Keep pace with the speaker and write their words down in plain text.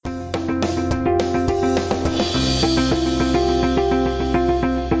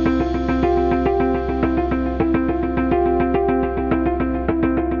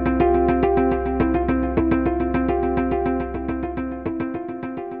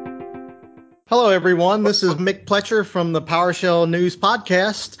Hello, everyone. This is Mick Pletcher from the PowerShell News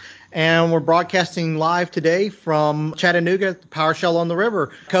Podcast, and we're broadcasting live today from Chattanooga at the PowerShell on the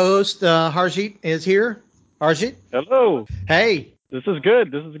River. Co-host Harjeet is here. Harjeet? Hello. Hey. This is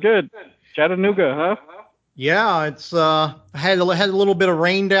good. Chattanooga, huh? Yeah, it's had a little bit of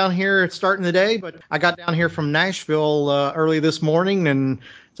rain down here. It's starting the day, but I got down here from Nashville early this morning, and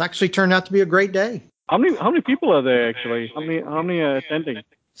it's actually turned out to be a great day. How many people are there actually? How many are attending?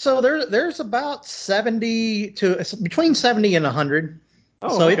 So there's about 70 to between 70 and 100.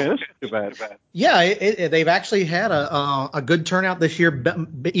 Oh, So okay, that's not too bad. yeah, they've actually had a good turnout this year,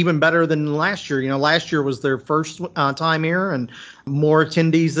 even better than last year. You know, last year was their first time here, and more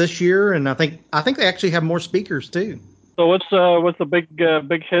attendees this year, and I think they actually have more speakers too. So what's the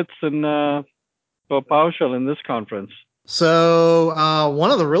big hits for PowerShell in this conference? So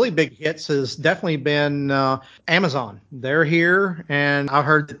one of the really big hits has definitely been Amazon. They're here, and I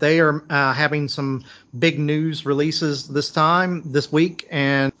heard that they are having some big news releases this week.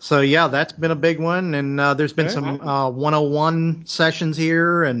 And so, yeah, that's been a big one. And there's been some 101 sessions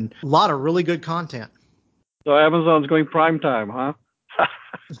here and a lot of really good content. So Amazon's going prime time, huh?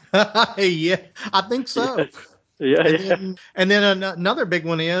 Yeah, I think so. Yeah. And then another big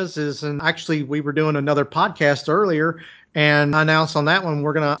one and actually we were doing another podcast earlier, and I announced on that one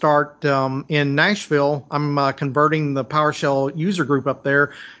we're going to start in Nashville. I'm converting the PowerShell user group up there,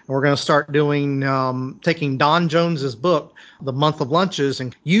 and we're going to start doing taking Don Jones's book, The Month of Lunches,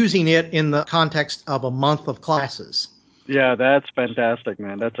 and using it in the context of a month of classes. Yeah, that's fantastic,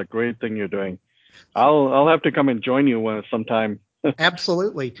 man. That's a great thing you're doing. I'll have to come and join you sometime.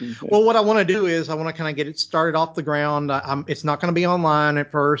 Absolutely. Well, what I want to do is I want to kind of get it started off the ground. It's not going to be online at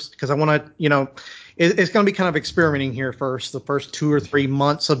first because I want to, it's going to be kind of experimenting here first, the first 2 or 3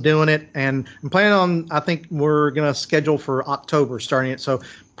 months of doing it. And I'm planning on, I think we're going to schedule for October starting it. So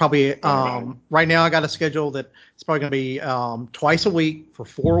probably right now I got a schedule that it's probably going to be twice a week for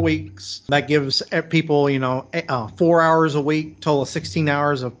 4 weeks. That gives people, 4 hours a week, total of 16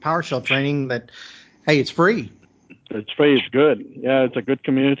 hours of PowerShell training that, hey, it's free. It's free. It's good. Yeah, it's a good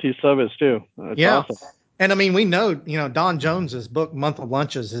community service too. It's awesome. And I mean, we know, Don Jones's book, Month of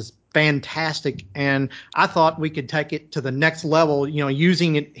Lunches, is fantastic. And I thought we could take it to the next level,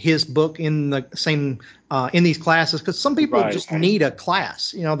 using his book in the same, in these classes. Because some people just need a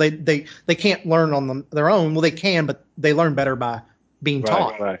class. They can't learn on their own. Well, they can, but they learn better by being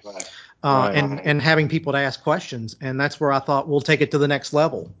taught. And having people to ask questions. And that's where I thought we'll take it to the next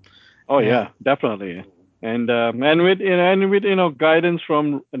level. Oh, yeah, definitely. And with guidance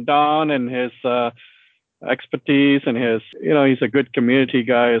from Don and his expertise and his he's a good community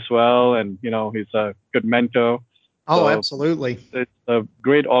guy as well, and he's a good mentor. Oh, absolutely. It's a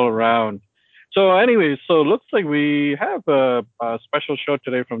great all around. So anyway, so looks like we have a special show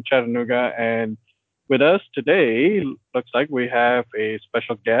today from Chattanooga, and with us today looks like we have a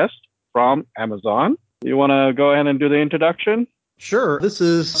special guest from Amazon. You want to go ahead and do the introduction? Sure. This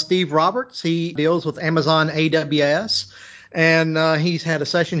is Steve Roberts. He deals with Amazon AWS, and he's had a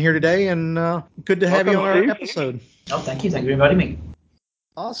session here today, and good to have you on our episode. Oh, thank you. Thank you for inviting me.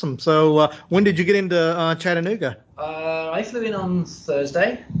 Awesome. So when did you get into Chattanooga? I flew in on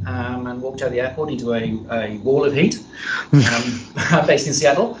Thursday and walked out of the airport into a wall of heat. I'm based in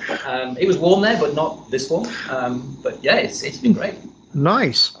Seattle. It was warm there, but not this warm. But yeah, it's been great.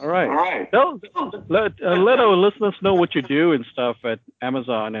 Nice. All right. Let our listeners know what you do and stuff at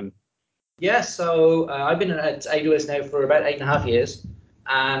Amazon. And yeah, so I've been at AWS now for about 8.5 years,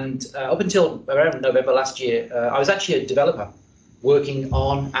 and up until around November last year, I was actually a developer working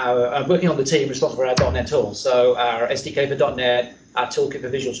on the team responsible for our .NET tools. So our SDK for .NET, our toolkit for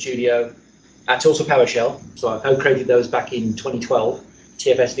Visual Studio, our tools for PowerShell. So I co-created those back in 2012.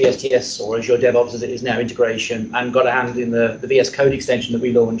 TFS, VSTS, or Azure DevOps as it is now, integration, and got a hand in the VS Code extension that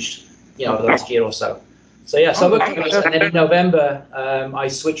we launched, over the last year or so. So yeah, I worked on those, and then in November, I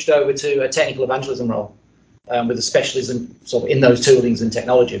switched over to a technical evangelism role with a specialism sort of in those toolings and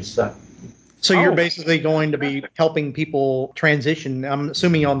technologies. So you're basically going to be helping people transition, I'm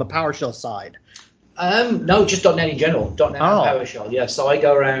assuming, on the PowerShell side. No, just .NET in general, .NET and PowerShell. Yeah, so I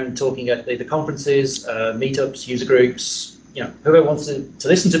go around talking at the conferences, meetups, user groups. Whoever wants to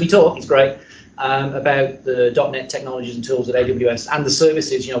listen to me talk is great about the .NET technologies and tools at AWS and the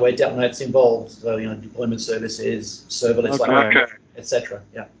services, where .NET's involved. So, deployment services, serverless, etc.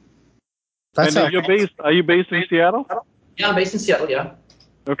 Yeah. Are you based in Seattle? Yeah, I'm based in Seattle. Yeah.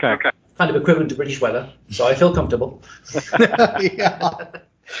 Okay. Kind of equivalent to British weather, so I feel comfortable. Yeah.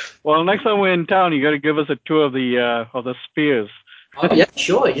 Well, next time we're in town, you got to give us a tour of the spheres. Yeah,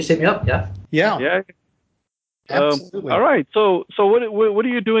 sure. You just hit me up. Yeah. Yeah. Yeah. Absolutely. All right. So what are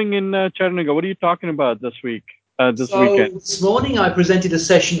you doing in Chattanooga? What are you talking about this week? This weekend? This morning I presented a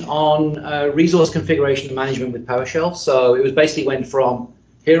session on resource configuration and management with PowerShell. So it was basically went from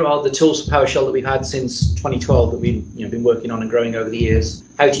here are the tools for PowerShell that we've had since 2012 that we've been working on and growing over the years.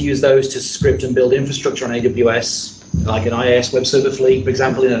 How to use those to script and build infrastructure on AWS, like an IaaS web server fleet, for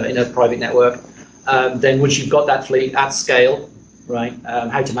example, in a private network. Then once you've got that fleet at scale, right,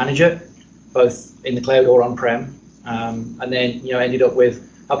 how to manage it, both in the cloud or on-prem. And then ended up with,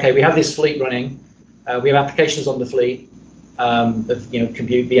 okay, we have this fleet running. We have applications on the fleet of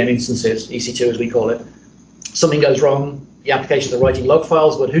compute VM instances, EC2 as we call it. Something goes wrong, the applications are writing log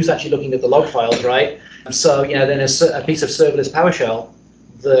files, but who's actually looking at the log files, right? So then a piece of serverless PowerShell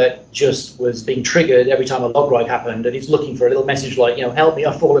that just was being triggered every time a log write happened, and it's looking for a little message like, help me,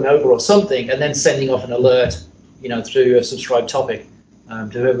 I've fallen over or something, and then sending off an alert, through a subscribed topic to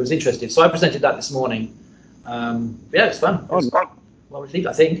whoever was interested. So I presented that this morning. Yeah, it's fun. Well received,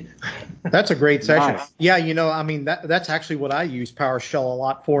 I think. That's a great session. Nice. Yeah, that's actually what I use PowerShell a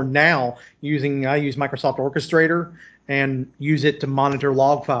lot for now. I use Microsoft Orchestrator and use it to monitor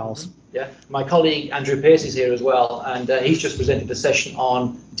log files. Yeah, my colleague Andrew Pearce is here as well, and he's just presented a session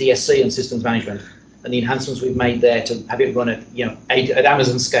on DSC and systems management and the enhancements we've made there to have it run at at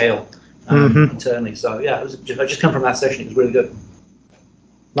Amazon scale internally. So yeah, I just come from that session. It was really good.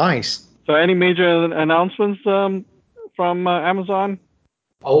 Nice. So any major announcements from Amazon?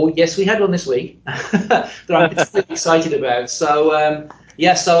 Oh, yes, we had one this week that I'm particularly excited about. So,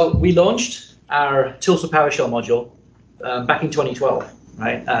 so we launched our Tools for PowerShell module back in 2012,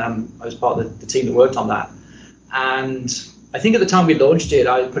 right? I was part of the team that worked on that. And I think at the time we launched it,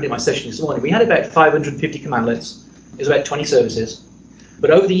 I put it in my session this morning, we had about 550 commandlets. It was about 20 services.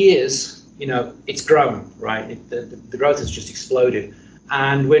 But over the years, it's grown, right? The growth has just exploded.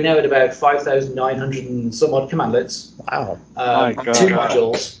 And we're now at about 5,900 and some odd commandlets. Wow. Two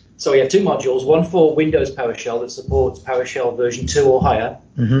modules. So we have two modules, one for Windows PowerShell that supports PowerShell version 2 or higher.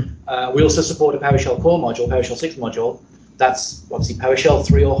 Mm-hmm. We also support a PowerShell core module, PowerShell 6 module. That's obviously PowerShell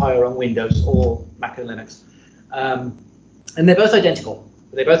 3 or higher on Windows or Mac and Linux. And they're both identical.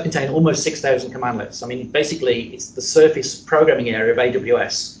 They both contain almost 6,000 commandlets. I mean, basically, it's the surface programming area of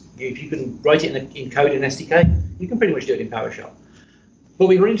AWS. If you can write it in code in SDK, you can pretty much do it in PowerShell. But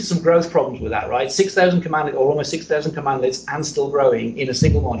we run into some growth problems with that, right? 6,000 commandlets, or almost 6,000 commandlets, and still growing in a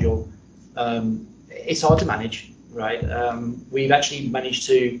single module. It's hard to manage, right? We've actually managed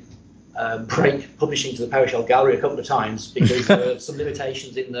to break publishing to the PowerShell gallery a couple of times because there were some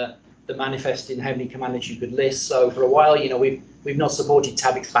limitations in the manifest in how many commandlets you could list. So for a while, we've not supported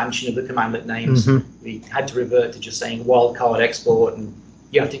tab expansion of the commandlet names. Mm-hmm. We had to revert to just saying wildcard export, and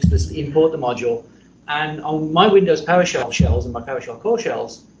you have to explicitly import the module. And on my Windows PowerShell shells and my PowerShell core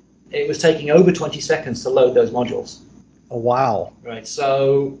shells, it was taking over 20 seconds to load those modules. Oh, wow. Right.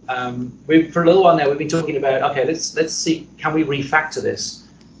 So for a little while now, we've been talking about, okay, let's see, can we refactor this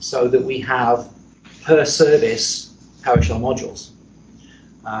so that we have per service PowerShell modules?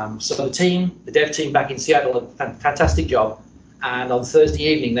 So the dev team back in Seattle did a fantastic job. And on Thursday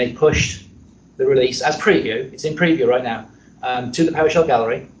evening, they pushed the release as preview. It's in preview right now to the PowerShell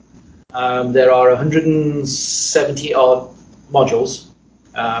gallery. There are 170 odd modules.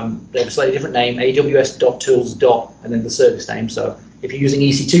 They have a slightly different name, aws.tools. And then the service name. So if you're using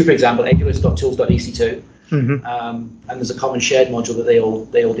EC2, for example, aws.tools.ec2, and there's a common shared module that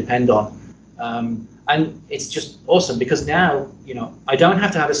they all depend on. And it's just awesome because now, I don't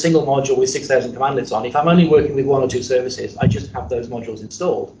have to have a single module with 6,000 commandlets on. If I'm only working with one or two services, I just have those modules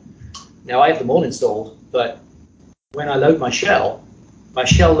installed. Now I have them all installed, but when I load my shell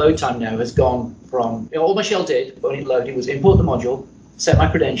load time now has gone from, all my shell did when it loaded was import the module, set my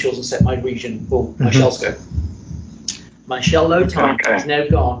credentials, and set my region for my shell scope. My shell load time has now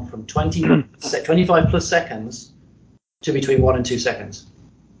gone from 25 plus seconds to between 1 and 2 seconds.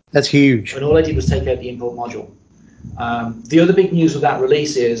 That's huge. And all I did was take out the import module. The other big news with that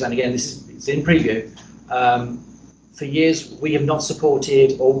release is, and again, it's in preview, for years we have not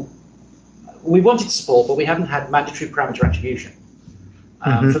supported, or we wanted to support, but we haven't had mandatory parameter attribution.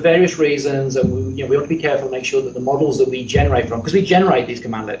 For various reasons, and we want to be careful to make sure that the models that we generate from, because we generate these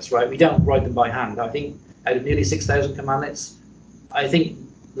commandlets, right? We don't write them by hand. I think out of nearly 6,000 commandlets, I think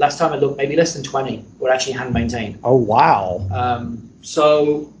last time I looked, maybe less than 20 were actually hand maintained. Oh, wow.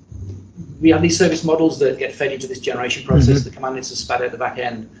 So we have these service models that get fed into this generation process. The commandlets are spat out the back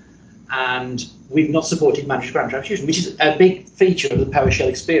end, and we've not supported mandatory parameter attribution, which is a big feature of the PowerShell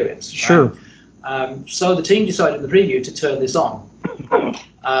experience. Sure. Right? So the team decided in the preview to turn this on.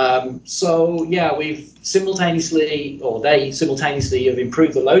 So yeah, we've simultaneously have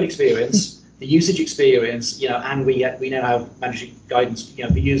improved the load experience the usage experience, and we now have management guidance,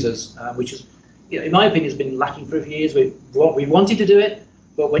 for users, which is, in my opinion, has been lacking for a few years. We wanted to do it,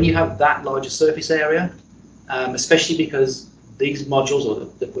 but when you have that larger surface area, especially because these modules, or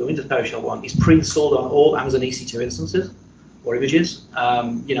the Windows PowerShell one, is pre-installed on all Amazon EC2 instances or images.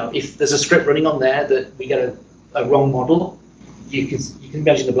 If there's a script running on there that we get a wrong model, you can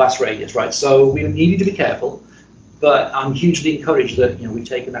imagine the blast radius, right? So we needed to be careful, but I'm hugely encouraged that we've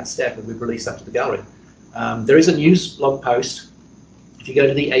taken that step and we've released that to the gallery. There is a news blog post. If you go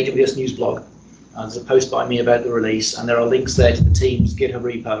to the AWS news blog, there's a post by me about the release, and there are links there to the team's GitHub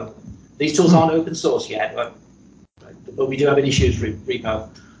repo. These tools aren't open source yet, but we do have an issues repo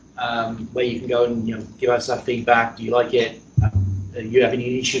where you can go and give us that feedback. Do you like it? Do you have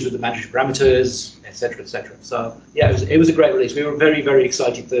any issues with the managed parameters, etc., etc. So yeah, it was a great release. We were very, very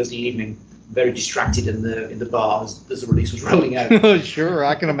excited Thursday evening, very distracted in the bar as the release was rolling out. Sure,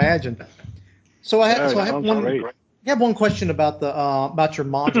 I can imagine. So I have one question about your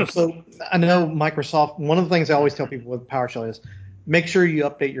module. So I know Microsoft. One of the things I always tell people with PowerShell is make sure you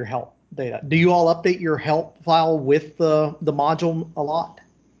update your help data. Do you all update your help file with the module a lot?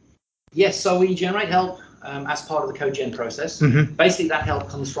 Yes. So we generate help as part of the code gen process. Mm-hmm. Basically, that help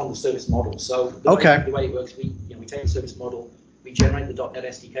comes from the service model. So the way it works, we take the service model, we generate the .NET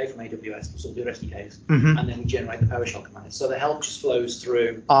SDK from AWS, so we'll do SDKs, mm-hmm. and then we generate the PowerShell commands. So the help just flows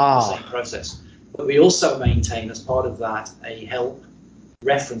through the same process. But we also maintain, as part of that, a help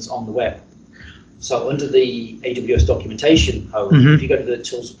reference on the web. So under the AWS documentation home, mm-hmm. if you go to the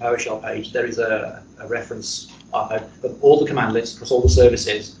Tools for PowerShell page, there is a reference of all the commandlets across all the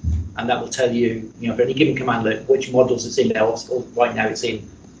services, and that will tell you, for any given commandlet, which modules it's in now. Right now it's in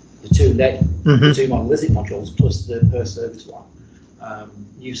the two monolithic modules plus the per service one.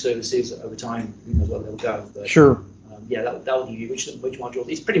 New services over time, where they'll go. But, sure. That will give you which modules.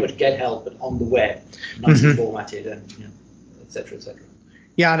 It's pretty much get help, but on the web, nicely mm-hmm. formatted, and et cetera, et cetera.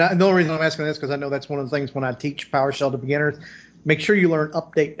 Yeah, and the only reason I'm asking this because I know that's one of the things when I teach PowerShell to beginners. Make sure you learn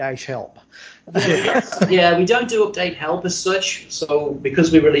update-help. Yeah, we don't do update help as such. So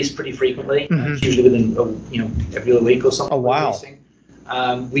because we release pretty frequently, mm-hmm. usually within every other week or something. Oh wow!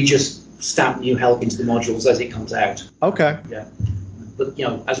 We just stamp new help into the modules as it comes out. Okay. Yeah, but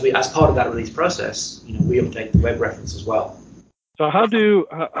as part of that release process, we update the web reference as well. So how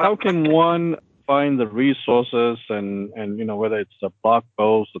can one find the resources and whether it's a blog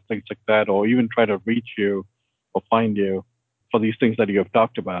post or things like that, or even try to reach you or find you for these things that you have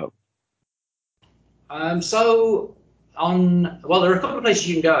talked about? So there are a couple of places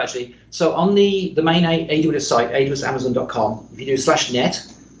you can go actually. So on the main AWS site, awsamazon.com, if you do /net,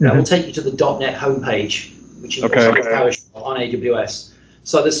 mm-hmm. that will take you to the .NET homepage, which is PowerShell on AWS.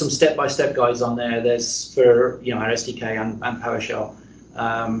 So there's some step-by-step guides on there. There's for our SDK and PowerShell,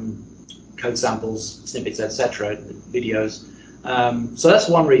 code samples, snippets, etc., videos. So that's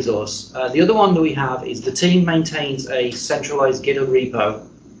one resource. The other one that we have is the team maintains a centralized GitHub repo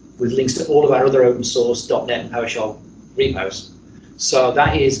with links to all of our other open source .NET and PowerShell repos. So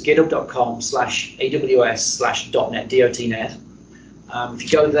that is github.com/aws/.NET, .NET. If you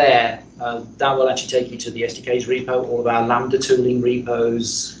go there, that will actually take you to the SDKs repo, all of our Lambda tooling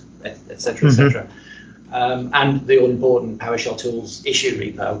repos, etc., etc. And the all-important PowerShell tools issue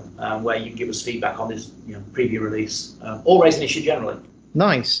repo, where you can give us feedback on this preview release, or raise an issue generally.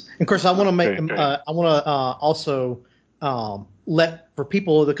 Nice. And of course, I want to make. I want to also let for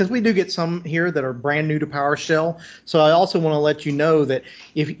people, because we do get some here that are brand new to PowerShell. So I also want to let you know that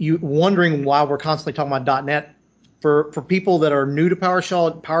if you're wondering why we're constantly talking about .NET, for people that are new to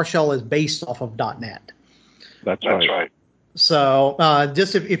PowerShell is based off of .NET. That's right. So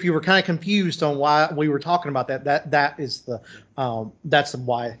just if you were kind of confused on why we were talking about that is that's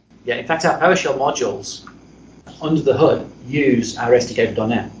why. Yeah, in fact, our PowerShell modules under the hood use our SDK for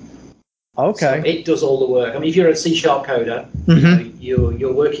 .NET. Okay. So it does all the work. I mean, if you're a C# coder, mm-hmm.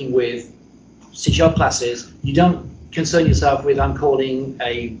 you're working with C# classes. You don't concern yourself with I'm calling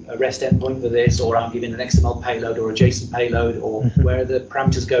a REST endpoint for this, or I'm giving an XML payload or a JSON payload, or mm-hmm. where are the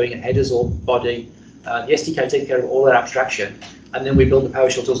parameters going in headers or body. The SDK takes care of all that abstraction, and then we build the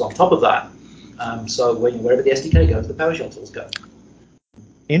PowerShell tools on top of that. So wherever the SDK goes, the PowerShell tools go.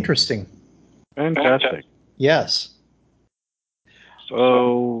 Interesting. Fantastic. Yes.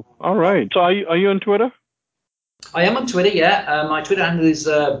 So, all right. So are you on Twitter? I am on Twitter, yeah. My Twitter handle is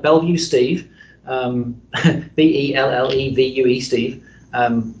Bellevue Steve, BELLEVUE Steve.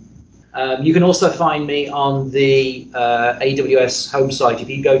 You can also find me on the AWS home site. If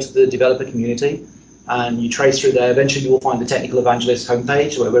you go to the developer community and you trace through there, eventually you will find the Technical Evangelist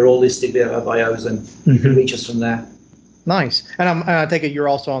homepage where we're all listed via bios, and you can reach us from there. Nice. And I take it you're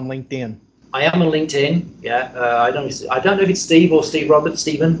also on LinkedIn. I am on LinkedIn. Yeah, I don't know if it's Steve or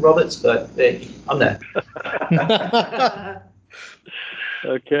Stephen Roberts, but I'm there.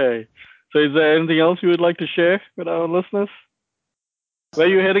 Okay. So is there anything else you would like to share with our listeners? Where are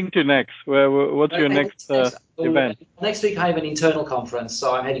you heading to next? What's your next event? Next week I have an internal conference,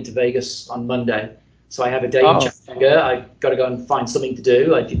 so I'm heading to Vegas on Monday. So I have a day in Oh. Chattanooga. I've got to go and find something to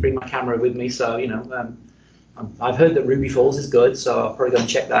do. I did bring my camera with me, so I've heard that Ruby Falls is good, so I'll probably go and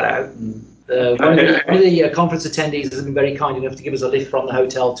check that out. And, one of the conference attendees has been very kind enough to give us a lift from the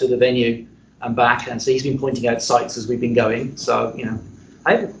hotel to the venue and back, and so he's been pointing out sites as we've been going. So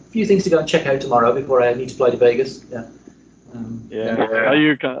I have a few things to go and check out tomorrow before I need to fly to Vegas. Yeah. Are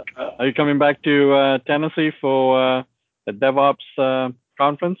you coming back to Tennessee for the DevOps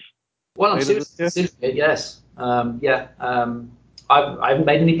conference? Well, I'm seriously, yes. I haven't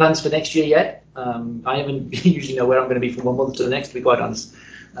made any plans for next year yet. I haven't usually know where I'm going to be from one month to the next, to be quite honest.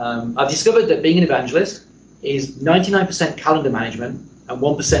 I've discovered that being an evangelist is 99% calendar management and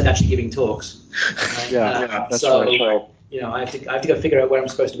 1% actually giving talks. That's so, right. I have to go figure out where I'm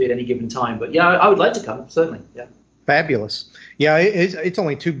supposed to be at any given time. But yeah, I would like to come, certainly. Yeah. Fabulous. Yeah, it's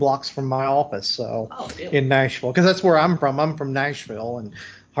only 2 blocks from my office, so in Nashville, because that's where I'm from. I'm from Nashville, and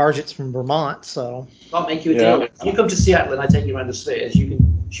Harjit's from Vermont, so. I'll make you a deal. If you come to Seattle and I take you around the spheres, you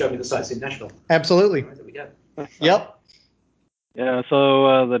can show me the sites in Nashville. Absolutely. Right, there we go. Yep. Yeah,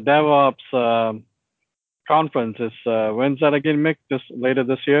 so the DevOps conference is, when's that again, Mick? Later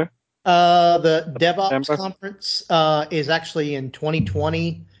this year? The DevOps September? conference is actually in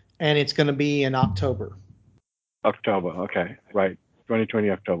 2020, and it's going to be in October. October, okay, right. 2020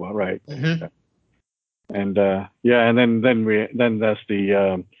 October, right. Mm-hmm. Okay. And and then there's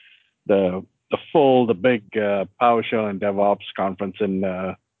the big PowerShell and DevOps conference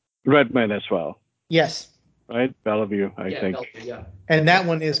in Redmond as well. Yes. Right, Bellevue, I think. Bellevue, yeah. And that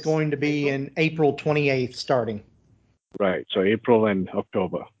one is going to be in April 28th starting. Right, so April and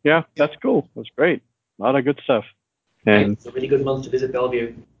October. Yeah, that's cool. That's great. A lot of good stuff. And it's a really good month to visit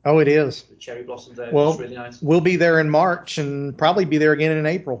Bellevue. Oh, it is. The cherry blossoms there. Well, it's really nice. We'll be there in March and probably be there again in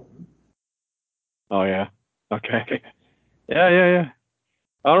April. Oh, yeah. Okay. Yeah.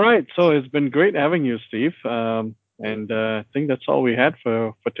 All right. So it's been great having you, Steve. And I think that's all we had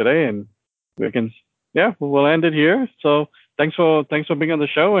for today. And we'll end it here. So thanks for being on the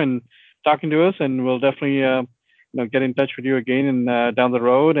show and talking to us. And we'll definitely get in touch with you again and down the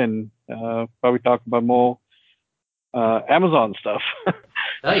road and probably talk about more Amazon stuff.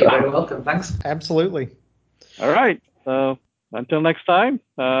 Oh, you're very welcome. Thanks. Absolutely. All right. So until next time,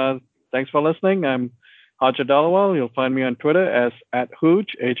 thanks for listening. I'm Harjit Dalwal. You'll find me on Twitter as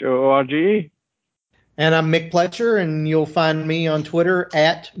 @Hoorge, Hoorge. And I'm Mick Pletcher, and you'll find me on Twitter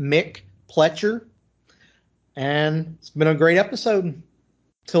 @Mick Pletcher. And it's been a great episode.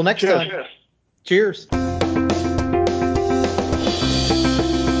 Till next time. Cheers. Cheers.